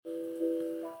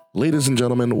Ladies and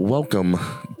gentlemen, welcome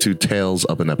to Tales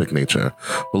of an Epic Nature,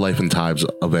 the life and times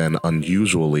of an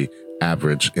unusually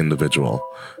average individual.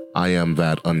 I am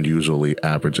that unusually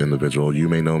average individual. You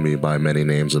may know me by many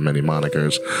names and many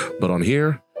monikers, but on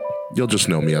here, you'll just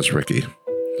know me as Ricky.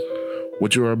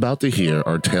 What you are about to hear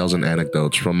are tales and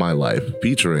anecdotes from my life,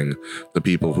 featuring the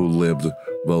people who lived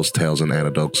those tales and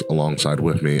anecdotes alongside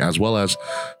with me, as well as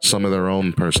some of their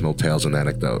own personal tales and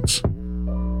anecdotes.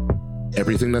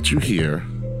 Everything that you hear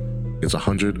is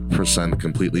 100%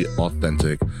 completely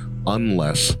authentic,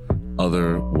 unless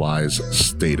otherwise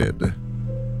stated.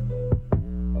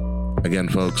 Again,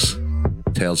 folks,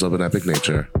 Tales of an Epic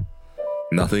Nature.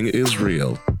 Nothing is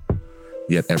real,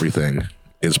 yet everything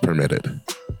is permitted.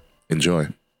 Enjoy.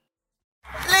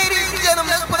 Ladies and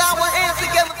gentlemen, let's put our hands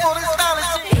together for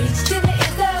this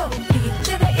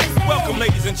challenge. Welcome,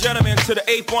 ladies and gentlemen, to the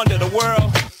eighth wonder of the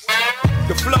world,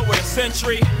 the flow of the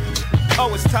century.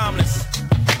 Oh, it's timeless.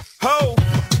 Ho!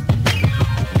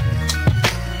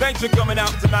 Thanks for coming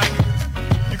out tonight.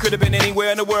 You could have been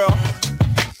anywhere in the world,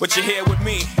 but you're here with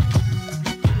me.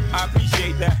 I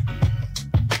appreciate that.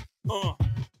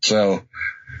 So,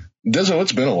 Dizzo,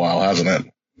 it's been a while, hasn't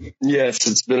it? Yes,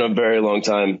 it's been a very long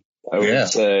time, I would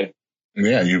say.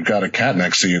 Yeah, you've got a cat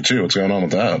next to you, too. What's going on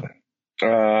with that?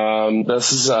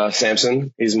 This is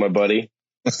Samson. He's my buddy.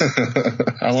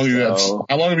 How long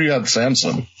have you had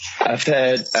Samson? I've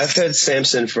had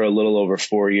Samson for a little over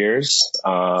 4 years.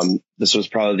 This was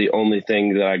probably the only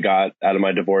thing that I got out of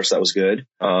my divorce that was good.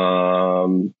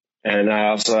 And I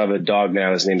also have a dog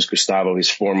now. His name's Gustavo. He's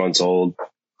 4 months old.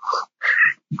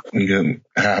 Having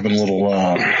a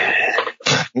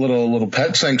little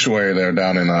pet sanctuary there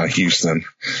down in Houston.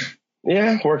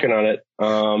 Yeah, working on it.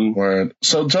 Right.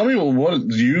 So tell me, what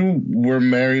you were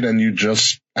married and you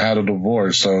just had a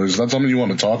divorce. So is that something you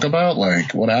want to talk about?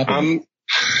 Like, what happened?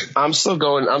 I'm still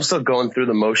going through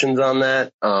the motions on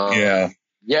that.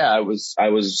 Yeah, I was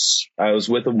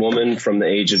with a woman from the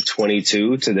age of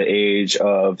 22 to the age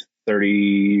of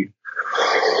 31.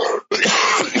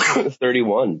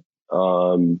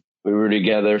 We were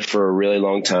together for a really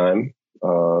long time.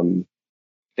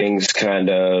 Things kind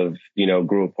of,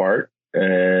 grew apart.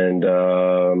 And,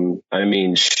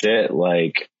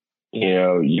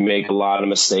 you make a lot of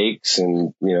mistakes.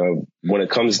 And, when it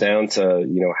comes down to,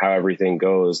 how everything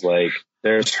goes, like,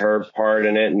 there's her part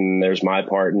in it and there's my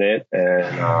part in it.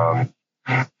 And,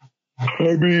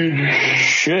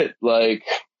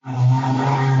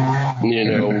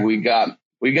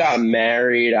 we got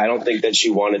married. I don't think that she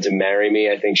wanted to marry me.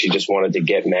 I think she just wanted to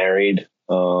get married.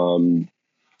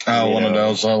 One of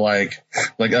those, like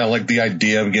the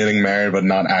idea of getting married, but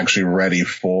not actually ready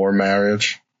for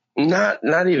marriage. Not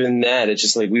even that. It's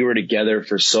just like we were together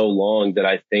for so long that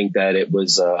I think that it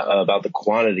was about the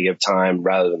quantity of time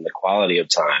rather than the quality of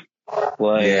time.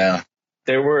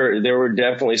 There were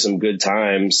definitely some good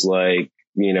times. Like,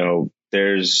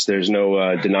 there's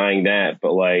no denying that.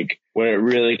 But like when it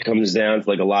really comes down to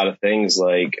like a lot of things,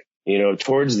 like,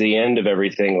 towards the end of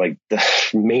everything, like the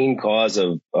main cause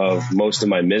of most of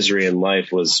my misery in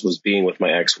life was being with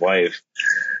my ex-wife.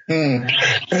 And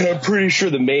I'm pretty sure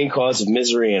the main cause of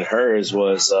misery in hers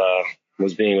was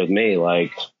being with me.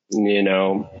 Like,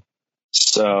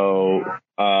 so,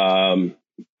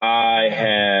 I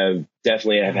have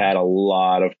definitely had a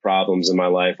lot of problems in my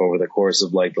life over the course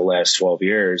of like the last 12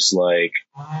 years. Like,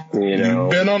 You've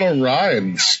been on a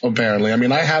ride, apparently. I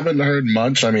mean, I haven't heard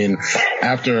much. I mean,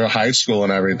 after high school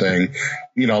and everything,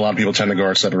 a lot of people tend to go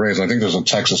our separate ways. I think there's a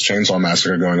Texas Chainsaw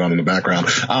Massacre going on in the background.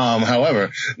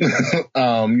 However,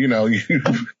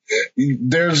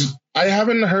 I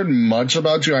haven't heard much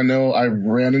about you. I know I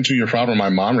ran into your father. My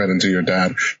mom ran into your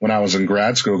dad when I was in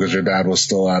grad school because your dad was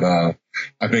still at, I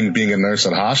think, being a nurse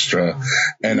at Hofstra.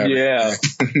 And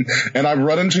and I've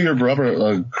run into your brother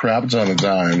a crap ton of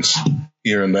times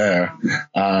here and there,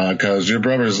 because your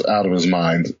brother's out of his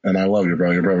mind, and I love your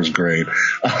brother. Your brother's great.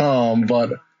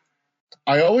 But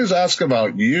I always ask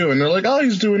about you, and they're like, oh,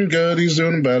 he's doing good, he's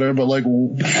doing better. But like,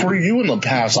 for you in the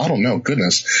past, I don't know,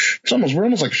 goodness, we're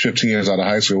almost like 15 years out of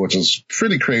high school, which is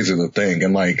pretty crazy to think.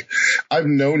 And like, I've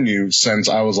known you since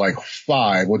I was like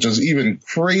 5, which is even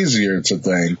crazier to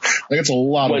think. Like, it's a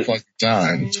lot of fucking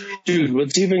time. Dude,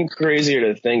 what's even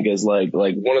crazier to think is like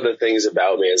one of the things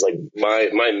about me is like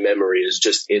my memory is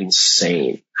just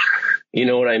insane. You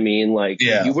know what I mean? Like,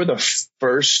 You were the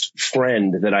first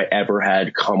friend that I ever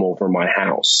had come over my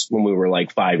house when we were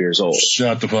like 5 years old.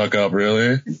 Shut the fuck up,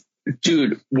 really?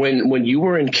 Dude, when you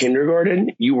were in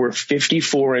kindergarten, you were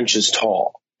 54 inches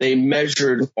tall. They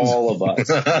measured all of us.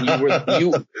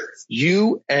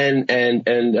 You and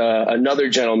another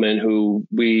gentleman who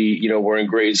we, were in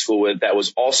grade school with that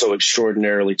was also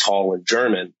extraordinarily tall and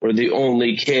German were the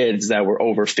only kids that were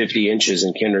over 50 inches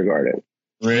in kindergarten.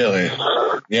 Really?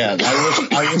 Yeah.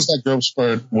 I wish that growth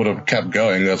spurt would have kept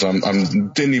going because I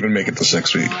didn't even make it to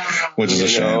 6 feet, which is a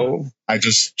shame. I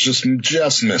just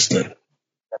missed it.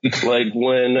 Like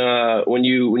when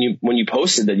you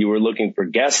posted that you were looking for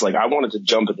guests, like I wanted to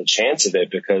jump at the chance of it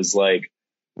because like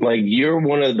you're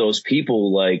one of those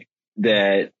people like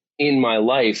that in my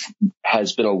life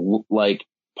has been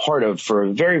part of for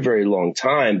a very, very long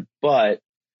time. But,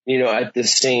 at the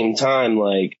same time,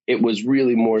 like it was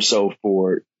really more so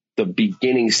for the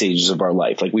beginning stages of our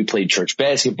life. Like we played church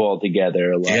basketball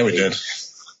together. Yeah, we did.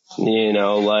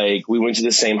 Like we went to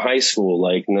the same high school,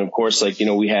 like, and then of course, like,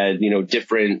 we had,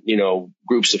 different,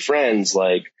 groups of friends,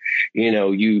 like,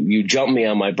 you jumped me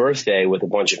on my birthday with a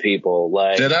bunch of people.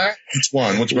 Like, did I? Which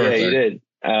one? Which birthday? Yeah, you did.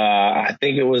 I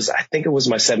think it was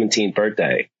my 17th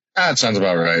birthday. That sounds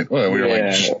about right. Well, we were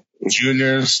like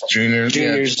juniors. Yeah.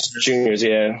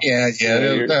 Yeah.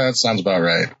 That sounds about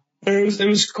right. It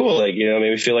was cool. Like, made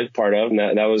me feel like part of, and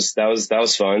that was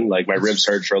fun. Like my ribs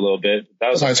hurt for a little bit.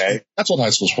 That was okay. That's what high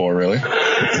school's for, really.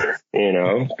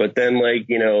 But then like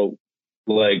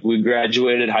we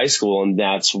graduated high school and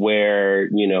that's where,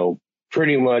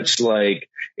 pretty much like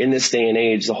in this day and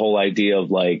age, the whole idea of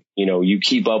like, you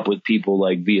keep up with people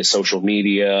like via social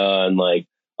media and like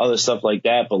other stuff like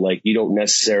that. But like, you don't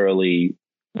necessarily,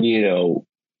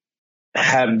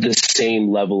 have the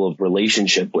same level of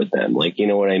relationship with them. Like, you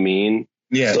know what I mean?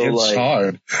 Yeah, so it's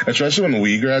hard, especially when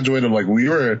we graduated. Like we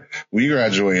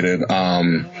graduated,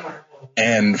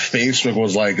 and Facebook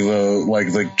was like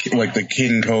the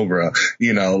king cobra,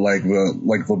 like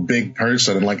the big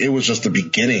person. And like, it was just the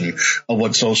beginning of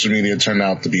what social media turned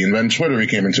out to be. And then Twitter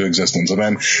came into existence, and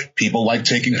then people like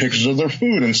taking pictures of their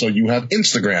food. And so you have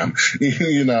Instagram,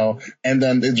 and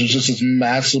then it was just this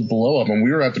massive blow up. And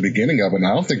we were at the beginning of it. And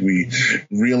I don't think we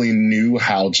really knew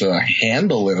how to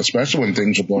handle it, especially when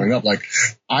things were blowing up. Like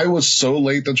I was so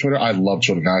late to Twitter. I love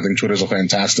Twitter now. I think Twitter is a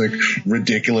fantastic,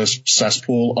 ridiculous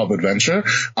cesspool of adventure.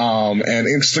 And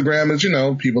Instagram is,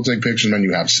 people take pictures, and then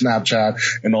you have Snapchat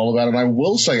and all of that. And I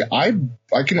will say, I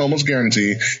can almost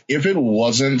guarantee if it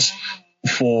wasn't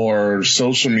for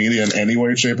social media in any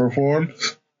way, shape, or form,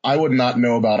 I would not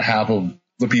know about half of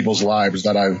the people's lives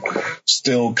that I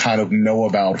still kind of know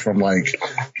about from like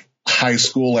high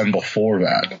school and before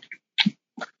that.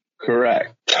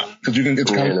 Correct. Because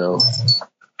it's kind of,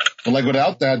 but like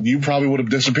without that, you probably would have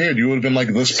disappeared. You would have been like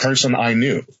this person I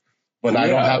knew. But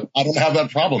yeah. I don't have that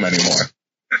problem anymore.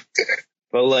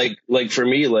 But like for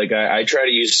me, like I try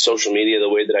to use social media the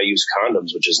way that I use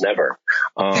condoms, which is never.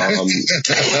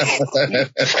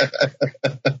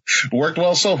 Worked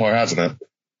well so far, hasn't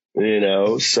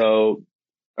it? So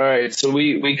all right, so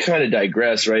we kind of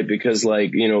digress, right? Because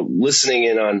like, listening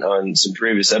in on some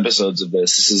previous episodes of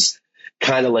this is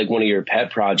kind of like one of your pet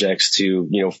projects to,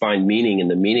 find meaning in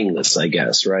the meaningless, I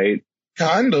guess, right?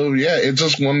 Kind of, yeah. It's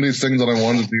just one of these things that I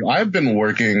wanted to do. I've been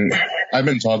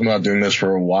talking about doing this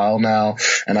for a while now,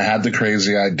 and I had the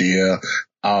crazy idea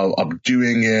of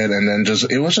doing it, and then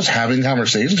it was just having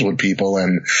conversations with people.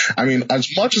 And I mean, as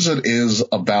much as it is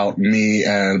about me,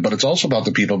 but it's also about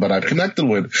the people that I've connected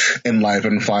with in life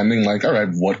and finding like, all right,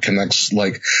 what connects,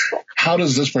 like, how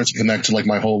does this person connect to like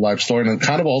my whole life story? And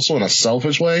kind of also in a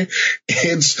selfish way,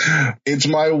 it's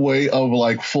my way of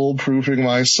like foolproofing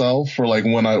myself for like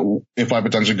if I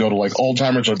potentially go to like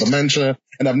Alzheimer's or dementia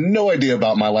and have no idea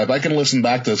about my life, I can listen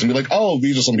back to this and be like, oh,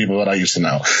 these are some people that I used to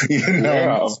know,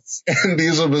 Yeah. And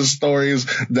these are the stories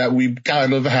that we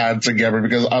kind of had together,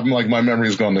 because I'm like, my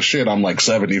memory's gone to shit. I'm like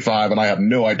 75 and I have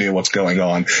no idea what's going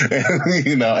on.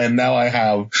 And now I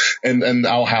have, and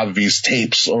I'll have these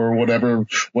tapes or whatever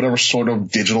sort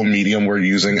of digital medium we're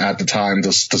using at the time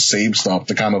to save stuff,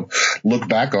 to kind of look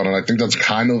back on it. I think that's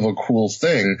kind of a cool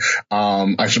thing.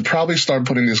 I should probably start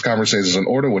putting these conversations in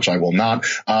order, which I will not.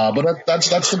 But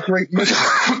that's the great mission.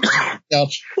 Now,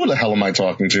 who the hell am I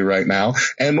talking to right now?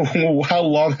 And how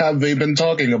long have they been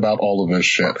talking about all of this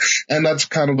shit? And that's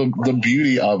kind of the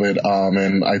beauty of it.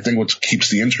 And I think what keeps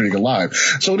the intrigue alive.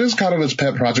 So it is kind of this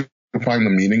pet project to find the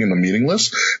meaning in the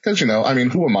meaningless. Because,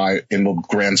 who am I in the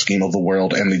grand scheme of the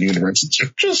world and the universe? It's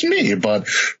just me. But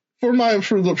for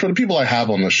the people I have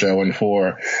on the show, and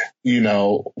for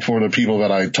the people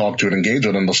that I talk to and engage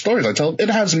with and the stories I tell, it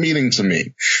has meaning to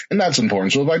me. And that's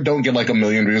important. So if I don't get like 1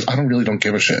 million views, I don't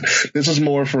give a shit. This is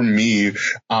more for me,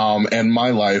 and my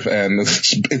life. And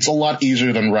it's a lot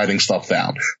easier than writing stuff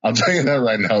down. I'll tell you that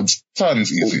right now. It's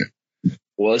tons easier.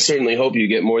 Well, I certainly hope you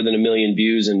get more than 1 million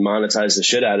views and monetize the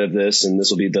shit out of this. And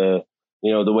this will be the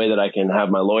way that I can have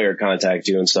my lawyer contact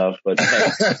you and stuff. But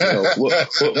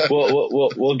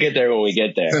we'll get there when we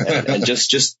get there. And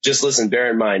just listen, bear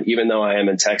in mind, even though I am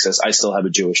in Texas, I still have a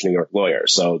Jewish New York lawyer.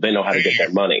 So they know how to get their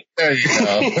money. There you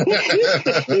go.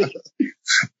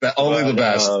 Only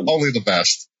the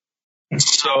best.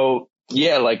 So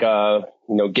yeah, like,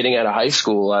 getting out of high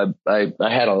school, I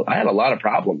had a lot of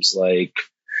problems. Like,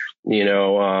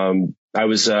 I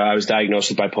was diagnosed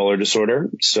with bipolar disorder.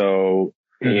 So,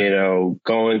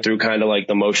 going through kind of like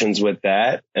the motions with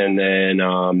that. And then,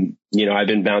 I've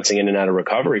been bouncing in and out of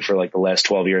recovery for like the last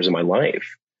 12 years of my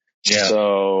life. Yeah.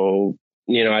 So,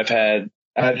 I've had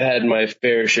my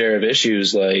fair share of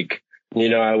issues. Like, I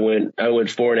went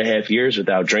 4.5 years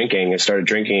without drinking. I started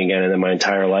drinking again, and then my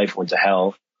entire life went to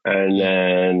hell. And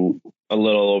then a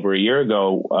little over a year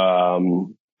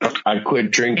ago, I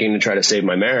quit drinking to try to save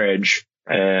my marriage,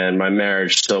 and my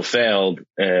marriage still failed.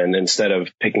 And instead of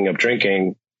picking up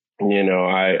drinking,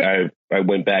 I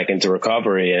went back into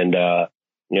recovery, and, I've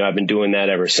been doing that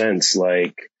ever since.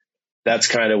 Like, that's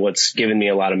kind of what's given me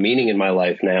a lot of meaning in my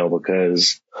life now,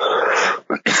 because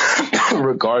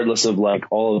regardless of like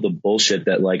all of the bullshit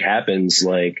that like happens,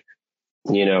 like,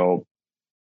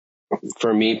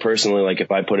 for me personally, like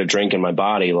if I put a drink in my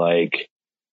body, like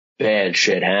bad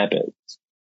shit happens.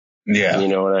 Yeah. You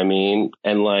know what I mean?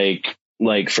 And like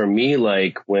for me,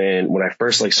 like when I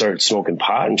first like started smoking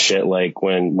pot and shit, like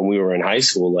when we were in high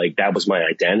school, like that was my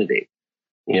identity.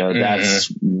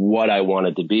 That's what I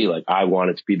wanted to be. Like I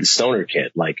wanted to be the stoner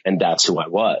kid, like, and that's who I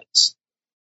was.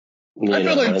 I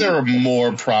feel like there were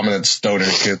more prominent stoner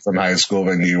kids in high school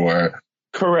than you were.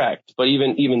 Correct. But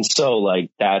even so,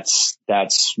 like that's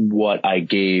what I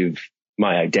gave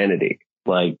my identity.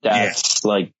 Like that's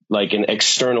like an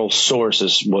external source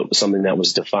is something that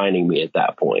was defining me at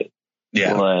that point.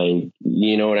 Yeah. Like,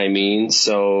 you know what I mean?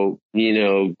 So,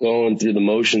 going through the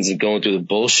motions and going through the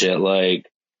bullshit, like,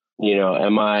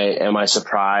 am I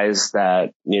surprised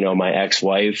that, my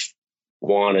ex-wife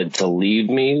wanted to leave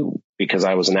me because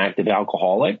I was an active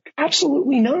alcoholic?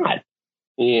 Absolutely not.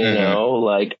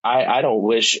 Like I don't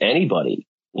wish anybody,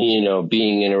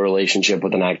 being in a relationship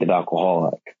with an active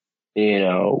alcoholic.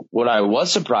 What I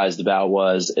was surprised about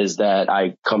is that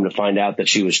I come to find out that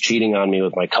she was cheating on me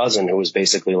with my cousin, who was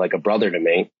basically like a brother to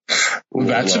me.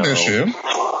 That's an issue.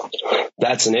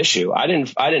 That's an issue. I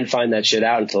didn't find that shit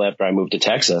out until after I moved to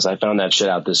Texas. I found that shit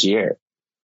out this year.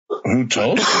 Who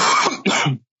told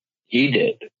you? He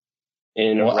did.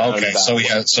 Okay,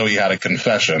 so he had a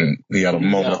confession. He had a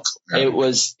moment. It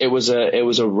was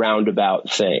a roundabout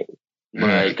thing.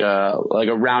 Like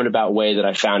a roundabout way that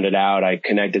I found it out. I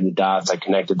connected the dots. I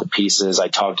connected the pieces. I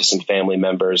talked to some family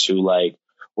members who like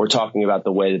were talking about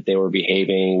the way that they were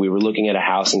behaving. We were looking at a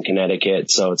house in Connecticut.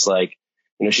 So it's like,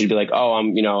 she'd be like, oh,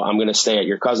 I'm going to stay at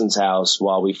your cousin's house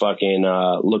while we fucking,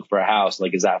 look for a house.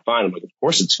 Like, is that fine? I'm like, of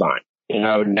course it's fine.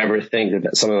 I would never think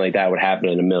that something like that would happen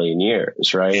in a million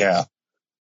years. Right. Yeah.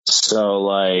 So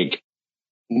like,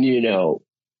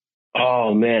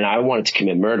 oh man, I wanted to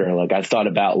commit murder. Like I thought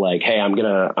about like, hey, I'm going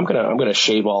to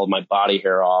shave all of my body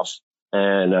hair off,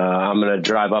 and I'm going to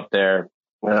drive up there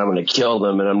and I'm going to kill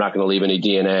them, and I'm not going to leave any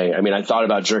DNA. I mean, I thought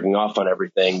about jerking off on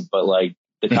everything, but like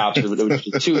the cops, it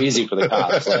was too easy for the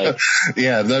cops. Like,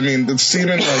 yeah. I mean, the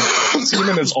semen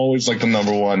is always like the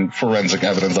number one forensic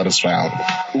evidence that is found.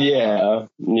 Yeah.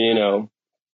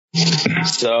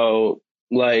 So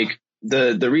like,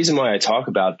 the reason why I talk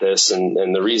about this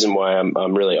and the reason why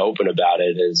I'm really open about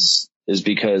it is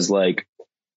because like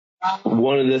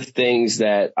one of the things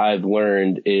that I've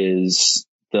learned is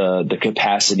the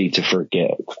capacity to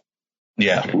forgive.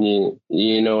 Yeah.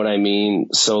 You know what I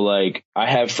mean? So like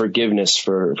I have forgiveness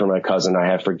for my cousin.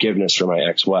 I have forgiveness for my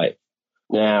ex-wife.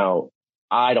 Now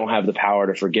I don't have the power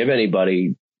to forgive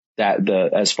anybody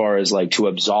as far as like to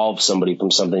absolve somebody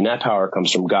from something. That power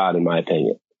comes from God, in my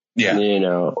opinion.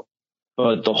 Yeah.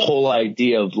 But the whole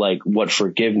idea of like what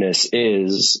forgiveness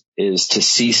is to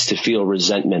cease to feel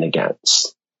resentment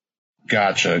against.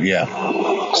 Gotcha.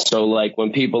 Yeah. So like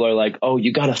when people are like, oh,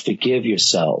 you got to forgive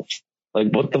yourself. Like,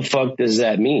 what the fuck does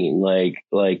that mean? Like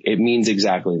it means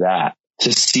exactly that,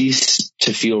 to cease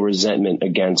to feel resentment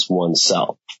against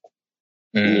oneself,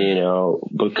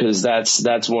 because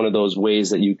that's one of those ways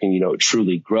that you can,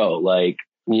 truly grow. Like,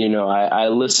 I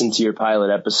listened to your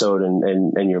pilot episode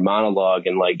and your monologue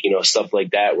and like, stuff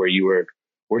like that, where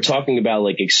we're talking about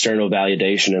like external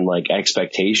validation and like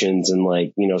expectations and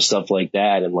like, stuff like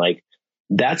that. And like,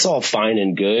 that's all fine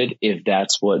and good if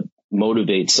that's what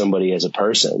motivates somebody as a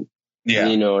person. Yeah.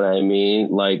 You know what I mean?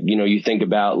 Like, you know, you think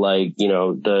about like, you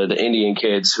know, the Indian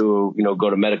kids who, you know, go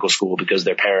to medical school because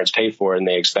their parents pay for it and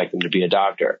they expect them to be a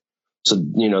doctor. So,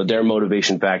 you know, their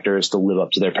motivation factor is to live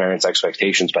up to their parents'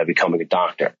 expectations by becoming a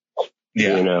doctor.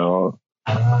 Yeah. You know,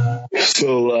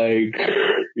 so like,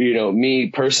 you know,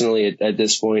 me personally at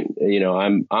this point, you know,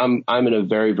 I'm in a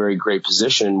very, very great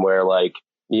position where like,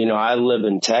 you know, I live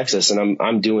in Texas and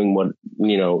I'm doing what,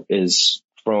 you know, is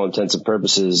for all intents and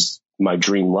purposes my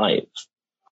dream life.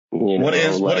 You know,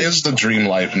 what is the dream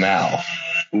life now?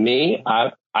 Me,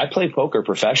 I play poker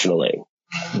professionally.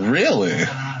 Really?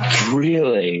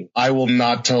 Really? I will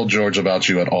not tell George about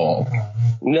you at all.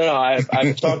 No,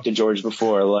 I've talked to George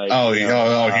before. Like, he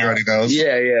already knows.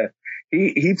 Yeah.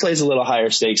 He plays a little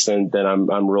higher stakes than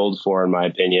I'm rolled for, in my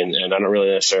opinion, and I don't really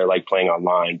necessarily like playing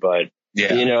online. But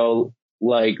you know,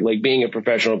 like being a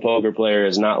professional poker player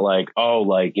is not like, oh,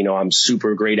 like, you know, I'm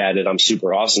super great at it, I'm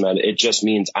super awesome at it. It just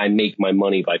means I make my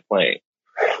money by playing.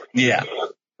 Yeah.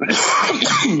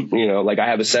 You know, like I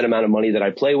have a set amount of money that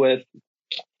I play with,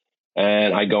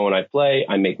 and I go and I play,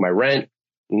 I make my rent,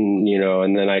 you know,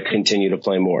 and then I continue to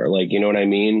play more. Like, you know what I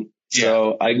mean? Yeah.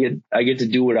 So I get to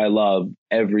do what I love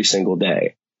every single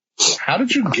day. How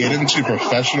did you get into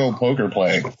professional poker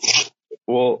playing?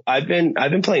 Well, I've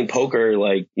been playing poker,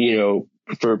 like, you know,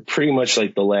 for pretty much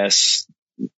like the last,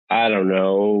 I don't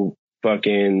know,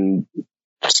 fucking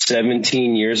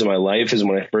 17 years of my life is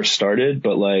when I first started.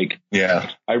 But like,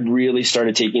 I really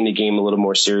started taking the game a little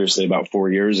more seriously about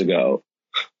 4 years ago.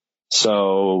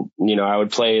 So, you know, I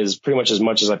would play pretty much as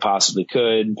much as I possibly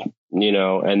could, you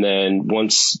know, and then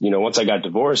once I got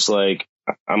divorced, like,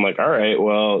 I'm like, all right,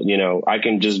 well, you know, I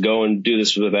can just go and do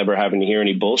this without ever having to hear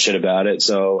any bullshit about it.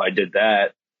 So I did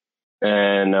that.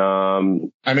 And,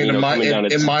 I mean, in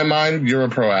my mind, you're a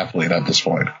pro athlete at this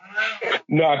point.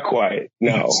 Not quite.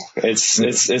 No,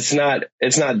 it's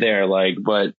not there. Like,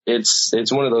 but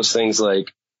it's one of those things like,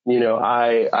 you know,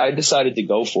 I decided to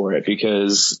go for it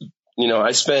because, you know,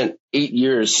 I spent 8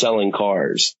 years selling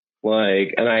cars,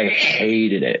 like, and I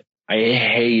hated it.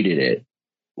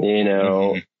 You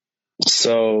know,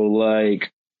 so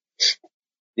like,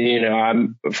 you know,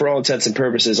 I'm, for all intents and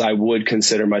purposes, I would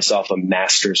consider myself a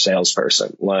master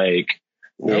salesperson. Like,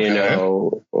 you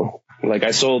know, like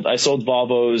I sold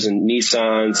Volvos and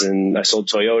Nissans and I sold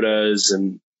Toyotas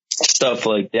and stuff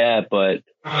like that. But,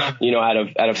 you know,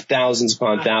 out of thousands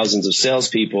upon thousands of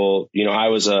salespeople, you know, I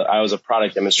was a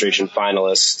product demonstration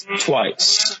finalist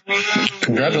twice.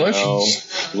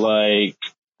 Congratulations. You know, like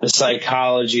the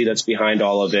psychology that's behind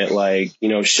all of it, like, you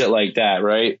know, shit like that,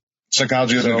 right?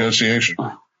 Psychology of negotiation.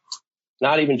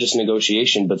 Not even just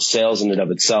negotiation, but sales in and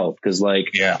of itself. Cause like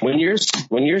when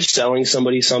you're selling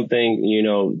somebody something, you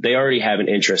know, they already have an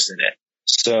interest in it.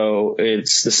 So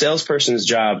it's the salesperson's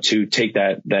job to take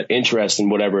that interest in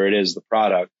whatever it is, the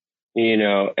product, you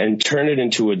know, and turn it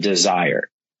into a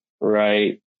desire.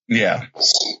 Right. Yeah.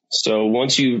 So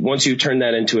once you turn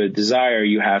that into a desire,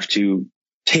 you have to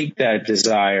take that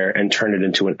desire and turn it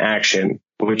into an action,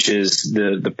 which is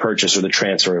the purchase or the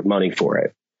transfer of money for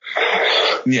it.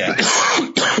 Yeah.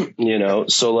 You know,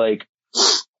 so like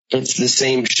it's the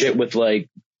same shit with like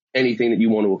anything that you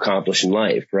want to accomplish in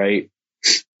life, right?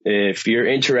 If you're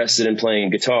interested in playing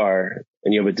guitar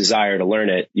and you have a desire to learn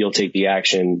it, you'll take the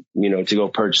action, you know, to go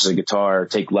purchase a guitar,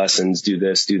 take lessons, do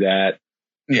this, do that.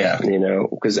 Yeah. You know,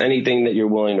 because anything that you're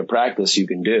willing to practice, you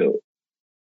can do,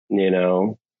 you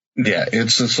know? Yeah.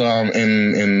 It's just,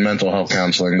 in mental health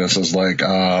counseling, this is like,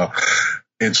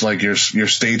 it's like your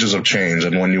stages of change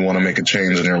and when you want to make a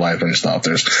change in your life and stuff.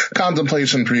 There's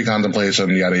contemplation,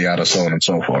 pre-contemplation, yada, yada, so on and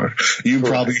so forth. You've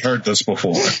probably heard this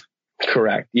before.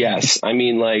 Correct. Yes. I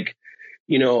mean, like,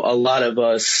 you know, a lot of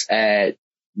us I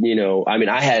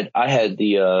had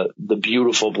the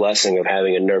beautiful blessing of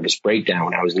having a nervous breakdown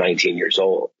when I was 19 years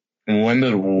old. When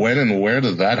and where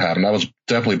did that happen? That was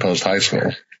definitely post high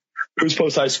school. It was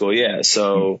post high school. Yeah.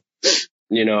 So,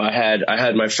 you know, I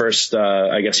had my first,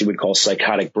 I guess you would call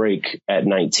psychotic break at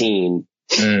 19.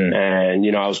 And,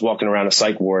 you know, I was walking around a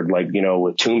psych ward, like, you know,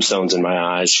 with tombstones in my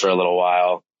eyes for a little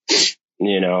while,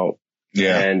 you know.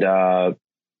 Yeah. And,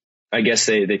 I guess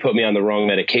they put me on the wrong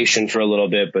medication for a little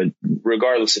bit, but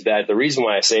regardless of that, the reason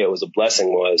why I say it was a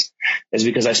blessing is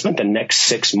because I spent the next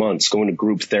 6 months going to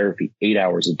group therapy 8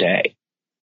 hours a day.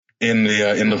 In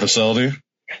the facility?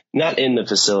 Not in the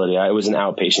facility. It was an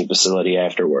outpatient facility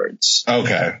afterwards.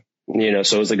 Okay. You know,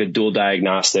 so it was like a dual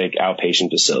diagnostic outpatient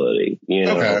facility, you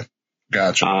know. Okay.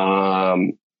 Gotcha.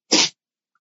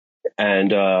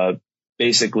 And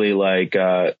basically like,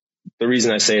 the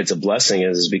reason I say it's a blessing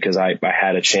is because I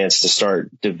had a chance to start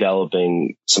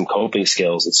developing some coping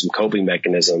skills and some coping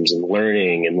mechanisms and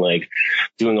learning and like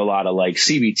doing a lot of like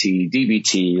CBT,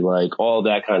 DBT, like all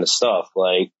that kind of stuff.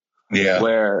 Like,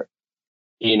 where,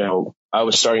 you know, I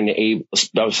was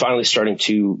finally starting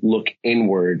to look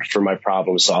inward for my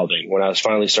problem solving, when I was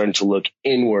finally starting to look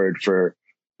inward for,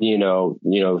 you know,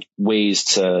 ways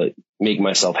to make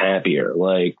myself happier.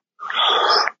 Like,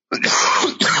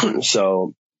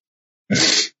 so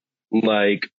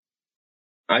like,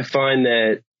 I find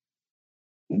that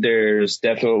there's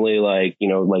definitely like, you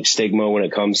know, like stigma when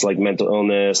it comes to like mental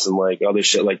illness and like other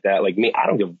shit like that. Like me, I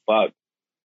don't give a fuck.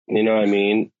 You know what I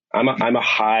mean? I'm a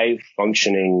high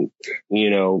functioning, you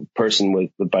know, person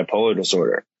with bipolar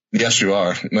disorder. Yes, you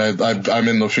are. I'm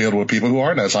in the field with people who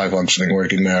aren't as high functioning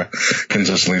working there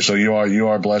consistently. So you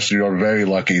are blessed. You are very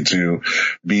lucky to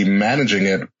be managing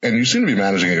it, and you seem to be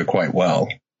managing it quite well.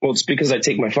 Well, it's because I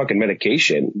take my fucking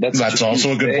medication. That's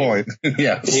also a good point.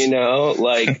 Yes. You know,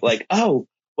 like, oh,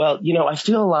 well, you know, I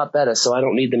feel a lot better, so I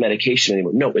don't need the medication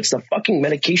anymore. No, it's the fucking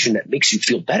medication that makes you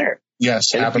feel better. Yes,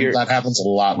 that happens a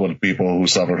lot with people who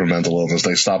suffer from mental illness.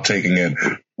 They stop taking it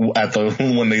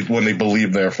when they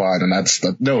believe they're fine, and it's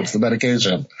the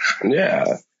medication.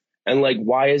 Yeah, and like,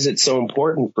 why is it so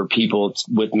important for people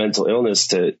with mental illness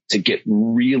to get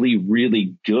really,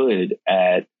 really good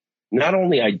at not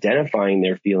only identifying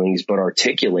their feelings but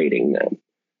articulating them?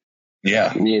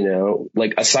 Yeah. You know,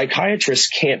 like a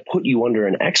psychiatrist can't put you under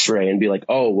an X-ray and be like,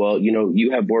 oh, well, you know,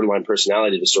 you have borderline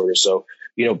personality disorder. So,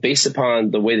 you know, based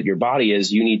upon the way that your body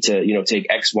is, you need to, you know, take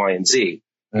X, Y, and Z.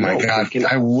 Oh my God.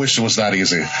 I wish it was that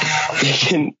easy.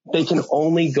 They can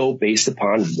only go based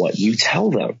upon what you tell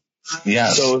them. Yeah.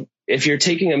 So if you're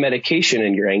taking a medication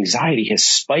and your anxiety has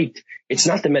spiked, it's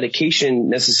not the medication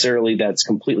necessarily that's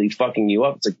completely fucking you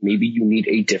up. It's like, maybe you need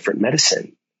a different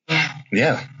medicine.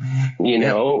 Yeah. You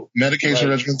know, medication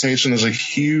regimentation is a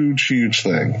huge, huge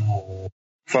thing.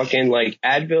 Fucking like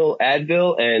Advil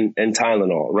and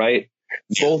Tylenol, right?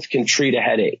 Both can treat a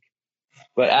headache.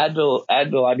 But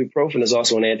ibuprofen is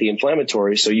also an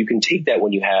anti-inflammatory. So you can take that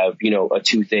when you have, you know, a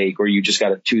toothache or you just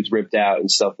got a tooth ripped out and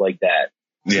stuff like that.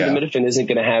 Yeah. Acetaminophen isn't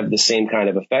going to have the same kind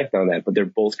of effect on that, but they're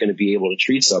both going to be able to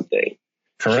treat something.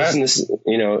 Correct. In this,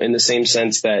 you know, in the same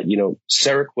sense that, you know,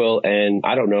 Seroquel and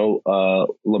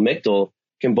Lamictal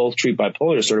can both treat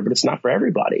bipolar disorder, but it's not for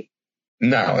everybody.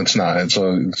 No, it's not. It's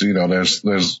you know,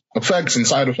 there's effects and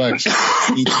side effects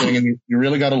each thing, and you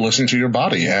really got to listen to your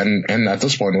body and at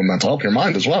this point with mental health, your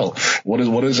mind as well.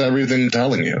 What is everything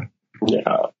telling you?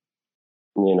 Yeah.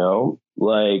 You know,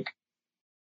 like,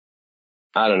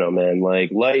 I don't know, man, like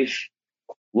life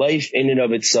in and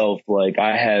of itself, like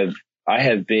I have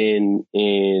been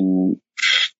in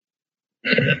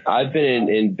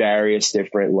various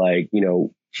different, like, you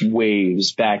know,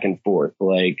 waves back and forth,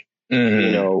 like,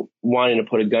 you know, wanting to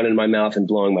put a gun in my mouth and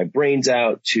blowing my brains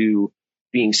out to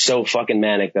being so fucking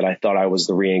manic that I thought I was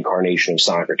the reincarnation of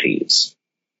Socrates.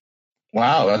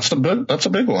 Wow, that's a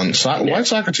big one. Why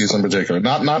Socrates in particular?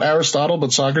 Not Aristotle,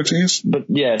 but Socrates? But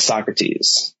yeah,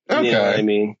 Socrates. Okay. You know what I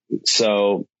mean?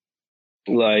 So,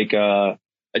 like, I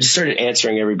just started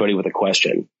answering everybody with a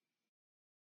question.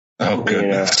 Oh,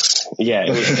 goodness. You know?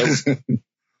 Yeah,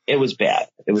 it was bad.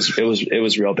 It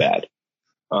was real bad.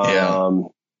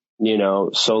 You know,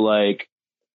 so like,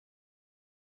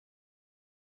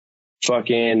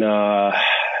 fucking, I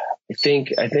think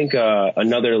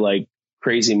another like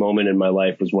crazy moment in my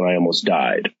life was when I almost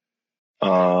died.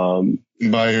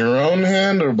 By your own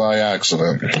hand or by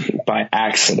accident? By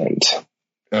accident.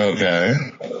 Okay.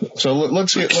 So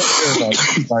let's hear about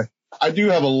I do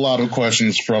have a lot of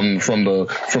questions from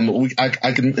the I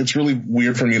can, it's really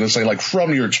weird for me to say like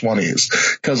from your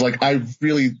 20s. Cause like tell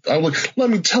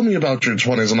me about your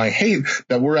 20s. And I hate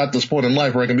that we're at this point in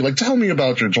life where I can be like, tell me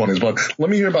about your 20s, but let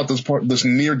me hear about this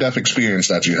near death experience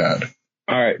that you had.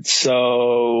 All right.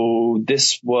 So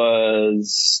this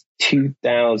was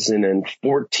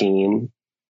 2014.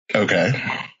 Okay.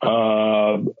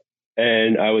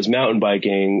 And I was mountain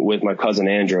biking with my cousin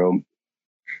Andrew.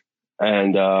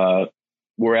 And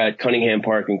we're at Cunningham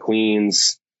Park in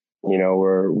Queens. You know,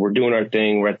 we're doing our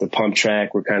thing. We're at the pump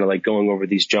track. We're kind of like going over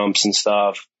these jumps and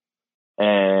stuff.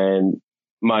 And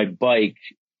my bike,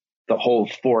 the whole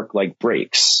fork like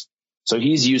breaks. So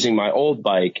he's using my old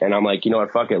bike, and I'm like, you know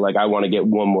what, fuck it. Like, I want to get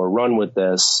one more run with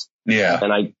this. Yeah.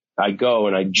 And I go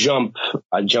and I jump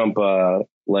the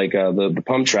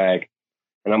pump track,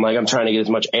 and I'm like, I'm trying to get as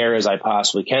much air as I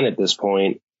possibly can at this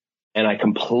point. And I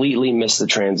completely miss the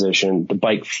transition. The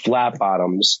bike flat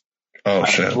bottoms. Oh,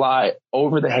 shit. I fly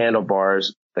over the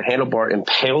handlebars. The handlebar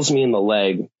impales me in the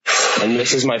leg and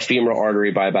misses my femoral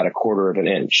artery by about 1/4 of an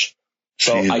inch.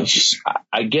 So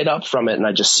I get up from it and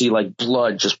I just see like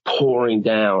blood just pouring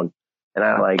down. And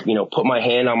I like, put my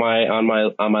hand on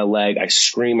my leg. I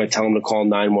scream. I tell him to call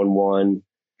 911.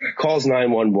 Calls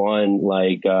 911.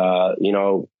 Like,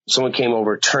 someone came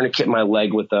over, tourniquet my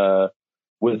leg with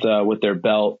their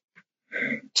belt.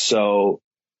 So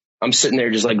I'm sitting there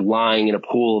just like lying in a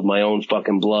pool of my own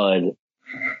fucking blood,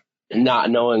 not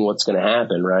knowing what's going to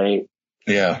happen. Right.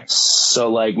 Yeah.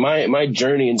 So like my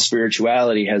journey in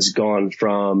spirituality has gone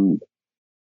from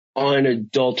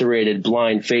unadulterated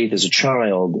blind faith as a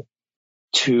child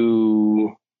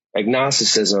to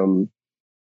agnosticism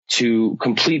to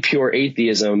complete pure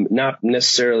atheism, not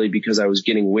necessarily because I was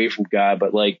getting away from God,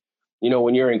 but like,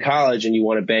 when you're in college and you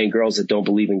want to bang girls that don't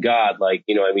believe in God, like,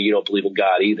 you don't believe in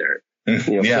God either.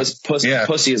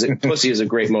 Pussy is a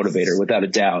great motivator without a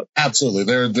doubt. Absolutely.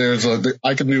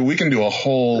 We can do a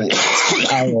whole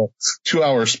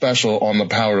 2-hour special on the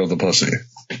power of the pussy.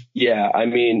 Yeah. I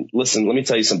mean, listen, let me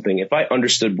tell you something. If I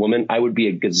understood women, I would be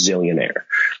a gazillionaire.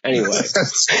 Anyway.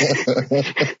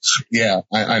 Yeah,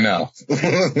 I know.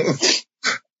 It's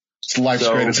life's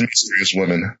greatest mysterious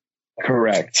women.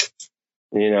 Correct.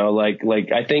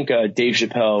 I think Dave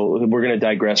Chappelle, we're going to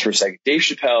digress for a second. Dave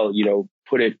Chappelle,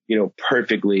 put it,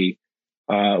 perfectly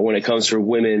when it comes to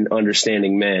women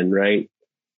understanding men, right?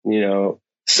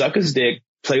 Suck his dick,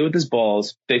 play with his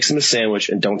balls, fix him a sandwich,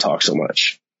 and don't talk so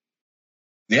much.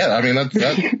 Yeah, I mean,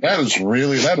 that is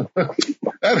really it.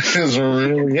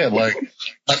 Like,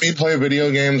 let me play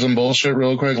video games and bullshit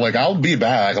real quick. Like, I'll be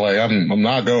back. Like, I'm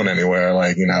not going anywhere.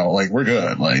 Like, like we're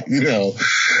good. Like,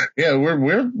 yeah,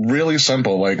 we're really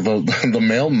simple. Like the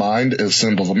male mind is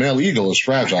simple. The male ego is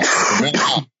fragile. The male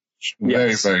mind is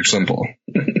very, very simple.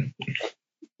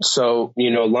 So,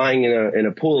 lying in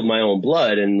a pool of my own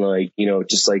blood and like,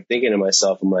 just like thinking to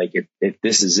myself, I'm like, if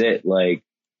this is it, like,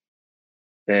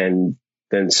 then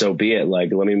so be it.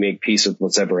 Like, let me make peace with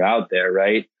what's ever out there.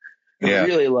 Right. Yeah.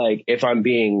 Really, like, if I'm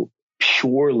being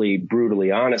purely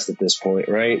brutally honest at this point,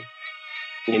 right.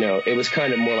 It was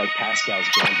kind of more like Pascal's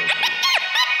gambling.